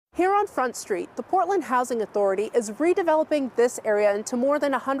Here on Front Street, the Portland Housing Authority is redeveloping this area into more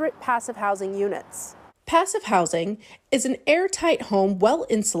than 100 passive housing units. Passive housing is an airtight home well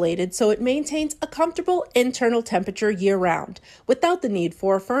insulated so it maintains a comfortable internal temperature year-round without the need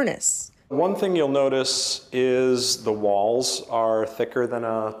for a furnace. One thing you'll notice is the walls are thicker than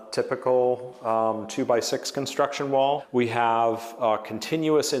a typical 2x6 construction wall. We have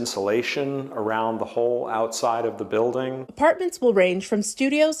continuous insulation around the whole outside of the building. Apartments will range from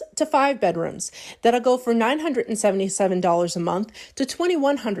studios to 5 bedrooms that'll go for $977 a month to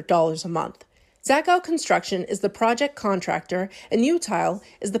 $2,100 a month. Zagow Construction is the project contractor and Utile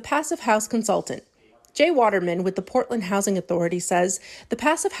is the passive house consultant. Jay Waterman with the Portland Housing Authority says the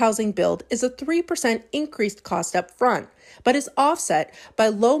passive housing build is a 3% increased cost up front, but is offset by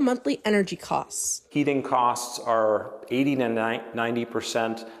low monthly energy costs. Heating costs are 80 to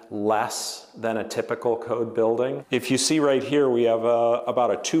 90% less than a typical code building. If you see right here, we have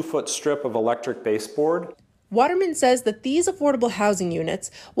about a 2-foot strip of electric baseboard. Waterman says that these affordable housing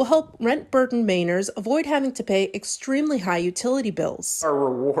units will help rent-burdened Mainers avoid having to pay extremely high utility bills. Our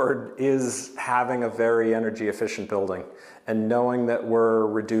reward is having a very energy-efficient building and knowing that we're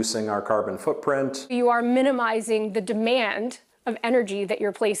reducing our carbon footprint. You are minimizing the demand of energy that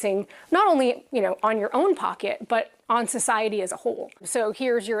you're placing not only, on your own pocket, but on society as a whole. So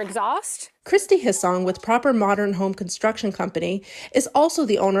here's your exhaust. Christy Hissong with Proper Modern Home Construction Company is also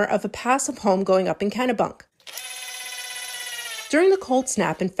the owner of a passive home going up in Kennebunk. During the cold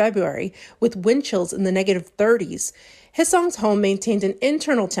snap in February, with wind chills in the negative 30s, Hissong's home maintained an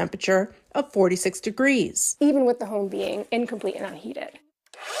internal temperature of 46 degrees. Even with the home being incomplete and unheated.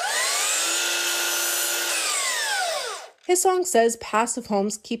 Hissong says passive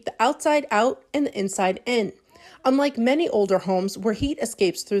homes keep the outside out and the inside in, unlike many older homes where heat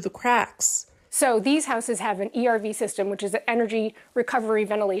escapes through the cracks. So these houses have an ERV system, which is an energy recovery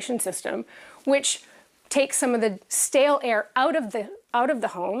ventilation system, which takes some of the stale air out of the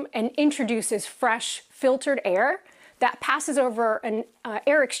home and introduces fresh filtered air that passes over an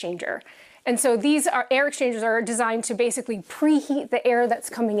air exchanger. And so these air exchangers are designed to basically preheat the air that's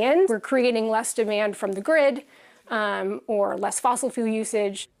coming in. We're creating less demand from the grid or less fossil fuel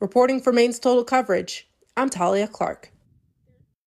usage. Reporting for Maine's Total Coverage, I'm Talia Clark.